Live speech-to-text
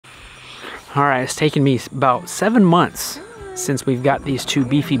All right, it's taken me about 7 months since we've got these two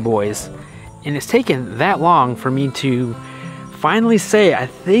beefy boys, and it's taken that long for me to finally say, I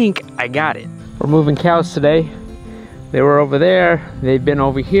think I got it. We're moving cows today. They were over there. They've been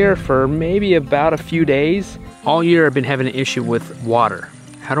over here for maybe about a few days. All year I've been having an issue with water.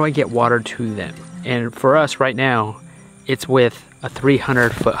 How do I get water to them? And for us right now, it's with a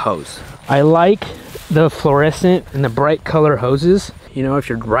 300-foot hose. I like the fluorescent and the bright color hoses. You know, if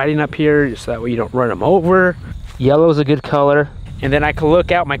you're riding up here, so that way you don't run them over. Yellow's a good color. And then I can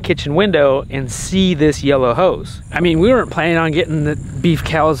look out my kitchen window and see this yellow hose. I mean, we weren't planning on getting the beef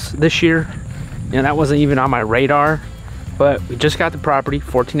cows this year. You know, that wasn't even on my radar. But we just got the property,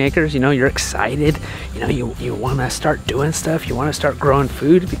 14 acres. You know, you're excited. You know, you want to start doing stuff. You want to start growing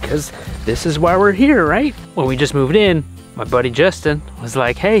food because this is why we're here, right? When we just moved in, my buddy Justin was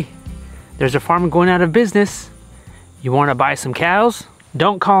like, hey, there's a farm going out of business. You want to buy some cows?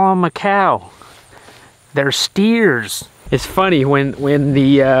 Don't call them a cow. They're steers. It's funny when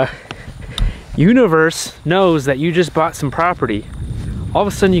the universe knows that you just bought some property, all of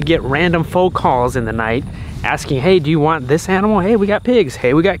a sudden you get random phone calls in the night asking, hey, do you want this animal? Hey, we got pigs.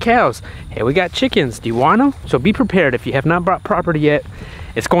 Hey, we got cows. Hey, we got chickens. Do you want them? So be prepared. If you have not bought property yet,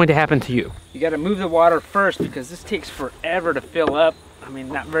 it's going to happen to you. You got to move the water first because this takes forever to fill up. I mean,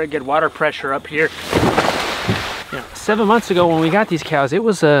 not very good water pressure up here. You know, 7 months ago when we got these cows, it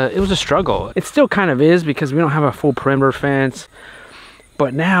was a struggle. It still kind of is because we don't have a full perimeter fence.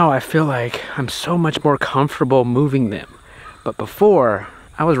 But now I feel like I'm so much more comfortable moving them. But before,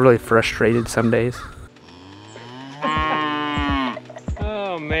 I was really frustrated some days.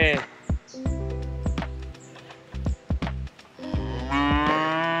 Oh man.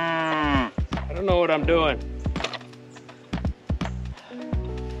 I don't know what I'm doing.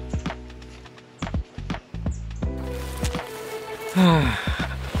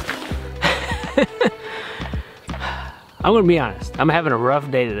 I'm gonna be honest, I'm having a rough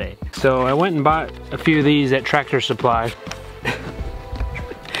day today. So I went and bought a few of these at Tractor Supply.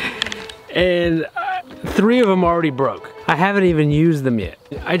 And 3 of them already broke. I haven't even used them yet.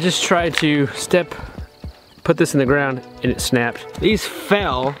 I just tried to put this in the ground and it snapped. These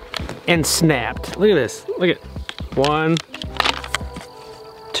fell and snapped. Look at this, look at 1,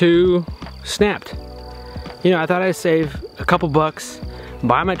 2, snapped. You know, I thought I'd save a couple bucks,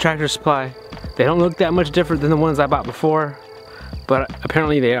 buy them at Tractor Supply. They don't look that much different than the ones I bought before, but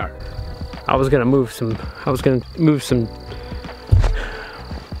apparently they are. I was gonna move some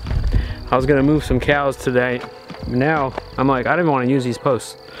cows today. Now, I'm like, I don't even wanna use these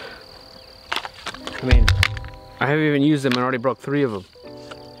posts. I mean, I haven't even used them and already broke 3 of them.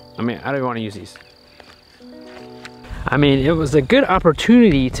 I mean, I don't even wanna use these. I mean, it was a good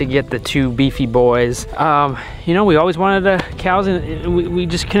opportunity to get the 2 beefy boys. You know, we always wanted the cows and we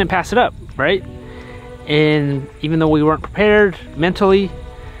just couldn't pass it up, right? And even though we weren't prepared mentally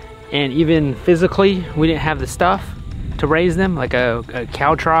and even physically, we didn't have the stuff to raise them, like a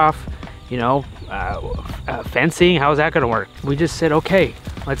cow trough, you know, fencing. How's that gonna work? We just said, okay,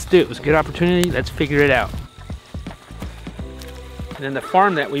 let's do it. It was a good opportunity, let's figure it out. And then the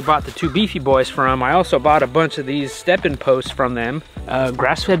farm that we bought the 2 beefy boys from, I also bought a bunch of these stepping posts from them.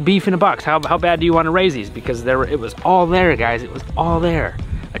 Grass-fed beef in a box. How bad do you want to raise these? Because it was all there, guys. It was all there.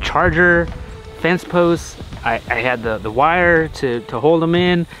 A charger, fence posts. I had the wire to hold them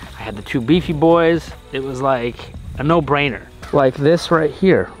in. I had the 2 beefy boys. It was like a no-brainer. Like this right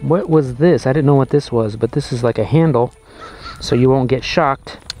here. What was this? I didn't know what this was, but this is like a handle, so you won't get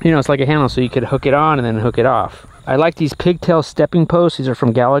shocked. You know, it's like a handle, so you could hook it on and then hook it off. I like these pigtail stepping posts. These are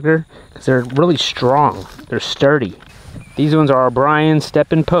from Gallagher because they're really strong. They're sturdy. These ones are O'Brien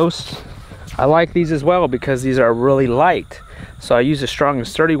stepping posts. I like these as well because these are really light. So I use the strong and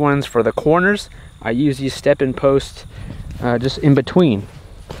sturdy ones for the corners. I use these stepping posts just in between.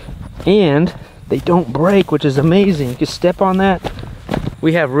 And they don't break, which is amazing. You can step on that.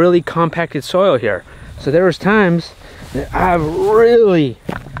 We have really compacted soil here. So there was times that I've really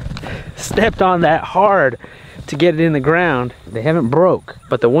stepped on that hard to get it in the ground. They haven't broke,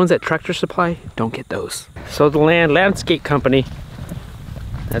 but the ones at Tractor Supply don't get those. So the landscape company,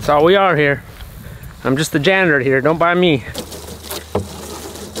 that's all we are here. I'm just the janitor here, don't buy me.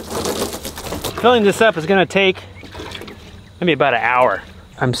 Filling this up is gonna take maybe about an hour.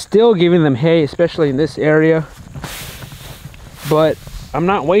 I'm still giving them hay, especially in this area, but I'm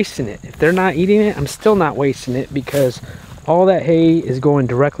not wasting it. If they're not eating it, I'm still not wasting it because all that hay is going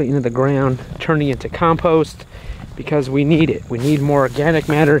directly into the ground, turning into compost, because we need it. We need more organic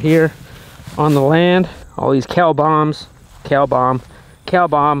matter here on the land. All these cow bombs, cow bomb, cow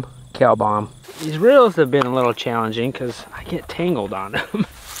bomb, cow bomb. These reels have been a little challenging because I get tangled on them.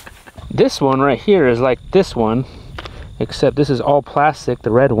 This one right here is like this one, except this is all plastic, the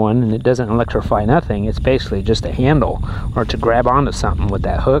red one, and it doesn't electrify nothing. It's basically just a handle or to grab onto something with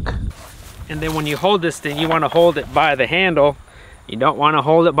that hook. And then when you hold this thing, you want to hold it by the handle. You don't want to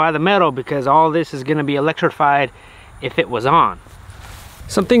hold it by the metal because all this is going to be electrified if it was on.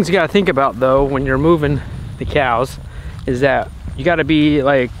 Some things you got to think about though when you're moving the cows is that you got to be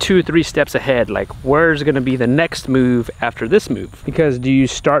like 2 or 3 steps ahead. Like, where's going to be the next move after this move? Because do you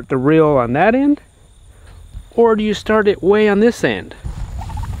start the reel on that end, or do you start it way on this end?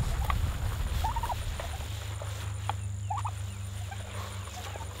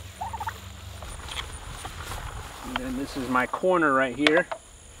 And then this is my corner right here,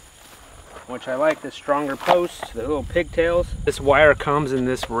 which I like the stronger posts, the little pigtails. This wire comes in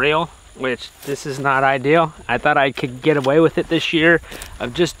this rail, which this is not ideal. I thought I could get away with it this year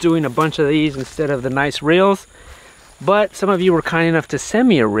of just doing a bunch of these instead of the nice reels, but some of you were kind enough to send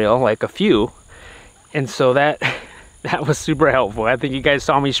me a reel, like a few, and so that was super helpful. I think you guys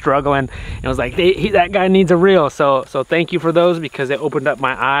saw me struggling and was like, that guy needs a reel. So thank you for those, because it opened up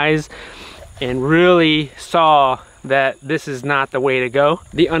my eyes and really saw that this is not the way to go.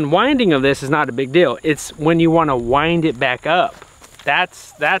 The unwinding of this is not a big deal. It's when you want to wind it back up.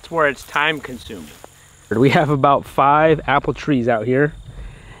 That's where it's time consuming. We have about 5 apple trees out here,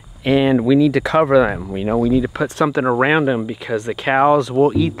 and we need to cover them. You know, we need to put something around them because the cows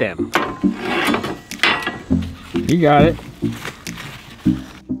will eat them. You got it.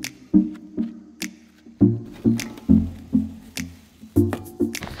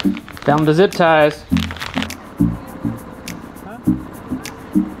 Found the zip ties.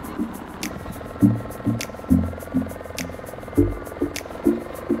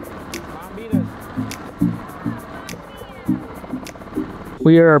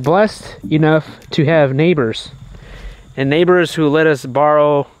 We are blessed enough to have neighbors, and neighbors who let us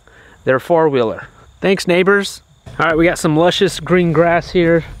borrow their 4-wheeler. Thanks, neighbors. All right, we got some luscious green grass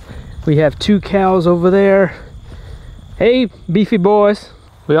here. We have 2 cows over there. Hey, beefy boys.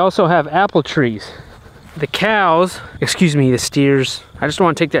 We also have apple trees. The cows, excuse me, the steers, I just don't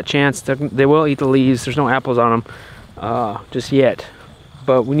want to take that chance. They will eat the leaves. There's no apples on them just yet.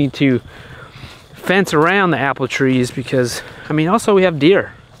 But we need to fence around the apple trees because, I mean, also we have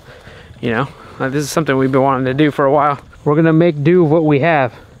deer. You know, this is something we've been wanting to do for a while. We're gonna make do with what we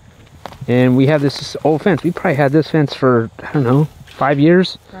have. And we have this old fence. We probably had this fence for, I don't know, 5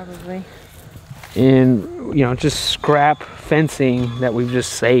 years? Probably. And, you know, just scrap fencing that we've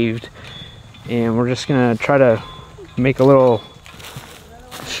just saved. And we're just gonna try to make a little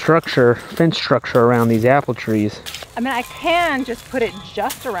structure, fence structure around these apple trees. I mean, I can just put it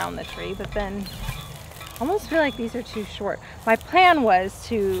just around the tree, but then I almost feel like these are too short. My plan was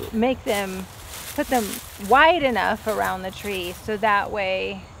to make them, put them wide enough around the tree so that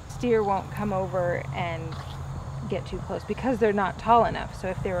way steer won't come over and get too close because they're not tall enough. So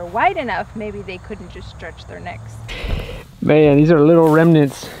if they were wide enough, maybe they couldn't just stretch their necks. Man, these are little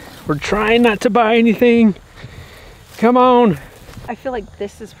remnants. We're trying not to buy anything. Come on. I feel like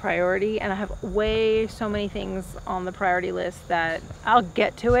this is priority, and I have so many things on the priority list that I'll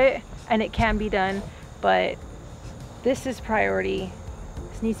get to it and it can be done, but this is priority.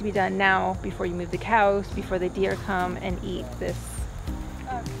 This needs to be done now before you move the cows, before the deer come and eat this.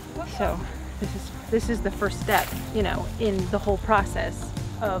 So this is the first step, you know, in the whole process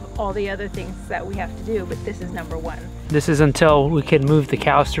of all the other things that we have to do, but this is number 1. This is until we can move the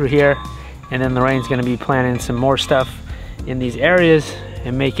cows through here, and then Lorraine's gonna be planting some more stuff in these areas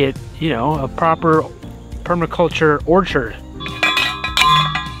and make it, you know, a proper permaculture orchard.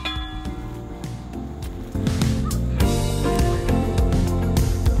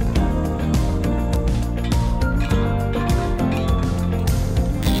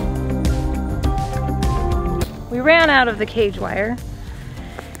 We ran out of the cage wire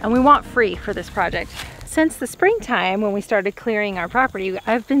and we want free for this project. Since the springtime when we started clearing our property,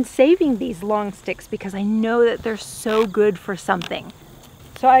 I've been saving these long sticks because I know that they're so good for something.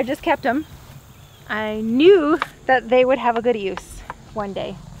 So I just kept them. I knew that they would have a good use one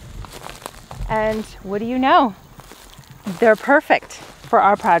day. And what do you know? They're perfect for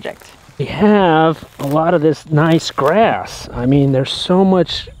our project. We have a lot of this nice grass. I mean, there's so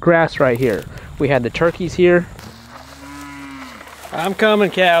much grass right here. We had the turkeys here. I'm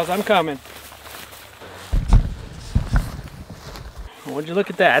coming, cows, I'm coming. Would you look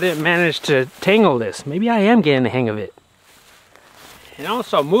at that? I didn't manage to tangle this. Maybe I am getting the hang of it. And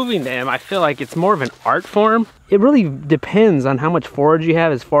also moving them, I feel like it's more of an art form. It really depends on how much forage you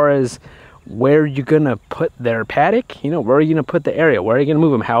have as far as where you're gonna put their paddock. You know, where are you gonna put the area? Where are you gonna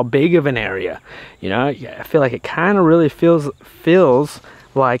move them? How big of an area? You know, I feel like it kind of really feels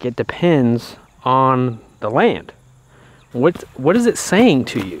like it depends on the land. What is it saying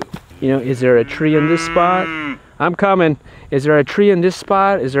to you? You know, is there a tree in this spot? I'm coming. Is there a tree in this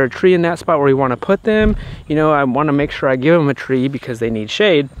spot? Is there a tree in that spot where you want to put them? You know, I want to make sure I give them a tree because they need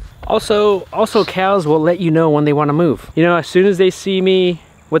shade. Also cows will let you know when they want to move. You know, as soon as they see me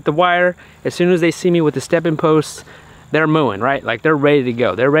with the wire, as soon as they see me with the stepping posts, they're mooing, right? Like they're ready to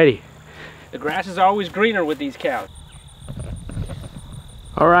go. They're ready. The grass is always greener with these cows.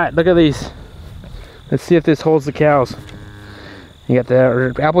 All right, look at these. Let's see if this holds the cows. You got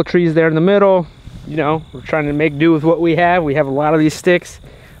the apple trees there in the middle. You know, we're trying to make do with what we have. We have a lot of these sticks.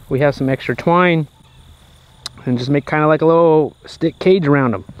 We have some extra twine. And just make kind of like a little stick cage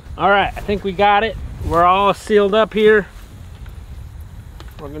around them. All right, I think we got it. We're all sealed up here.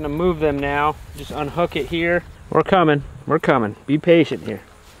 We're gonna move them now. Just unhook it here. We're coming, we're coming. Be patient here.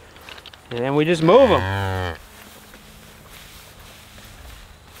 And then we just move them.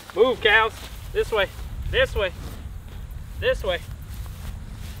 Move, cows. This way, this way, this way.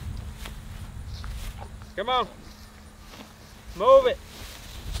 Come on. Move it.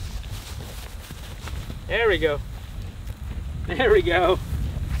 There we go. There we go.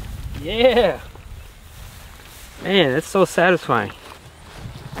 Yeah. Man, that's so satisfying.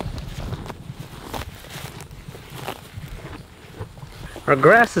 Our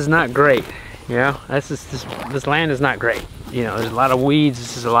grass is not great. You know, that's just, this land is not great. You know, there's a lot of weeds.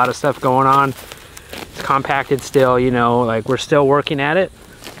 This is a lot of stuff going on. It's compacted still, you know, like we're still working at it.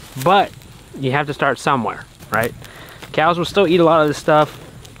 But you have to start somewhere, right? Cows will still eat a lot of this stuff.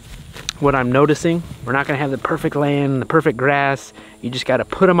 What I'm noticing, we're not gonna have the perfect land, the perfect grass. You just gotta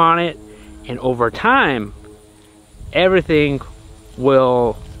put them on it, and over time, everything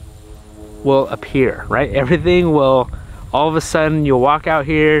will appear, right? Everything will, all of a sudden, you'll walk out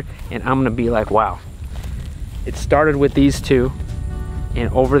here, and I'm gonna be like, wow. It started with these two,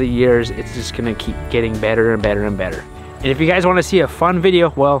 and over the years, it's just gonna keep getting better and better and better. And if you guys wanna see a fun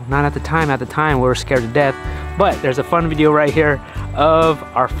video, well, not at the time we were scared to death, but there's a fun video right here of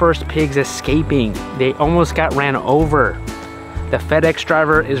our first pigs escaping. They almost got ran over. The FedEx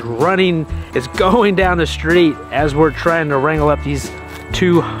driver is going down the street as we're trying to wrangle up these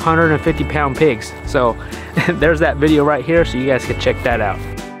 250-pound pigs. So there's that video right here, so you guys can check that out.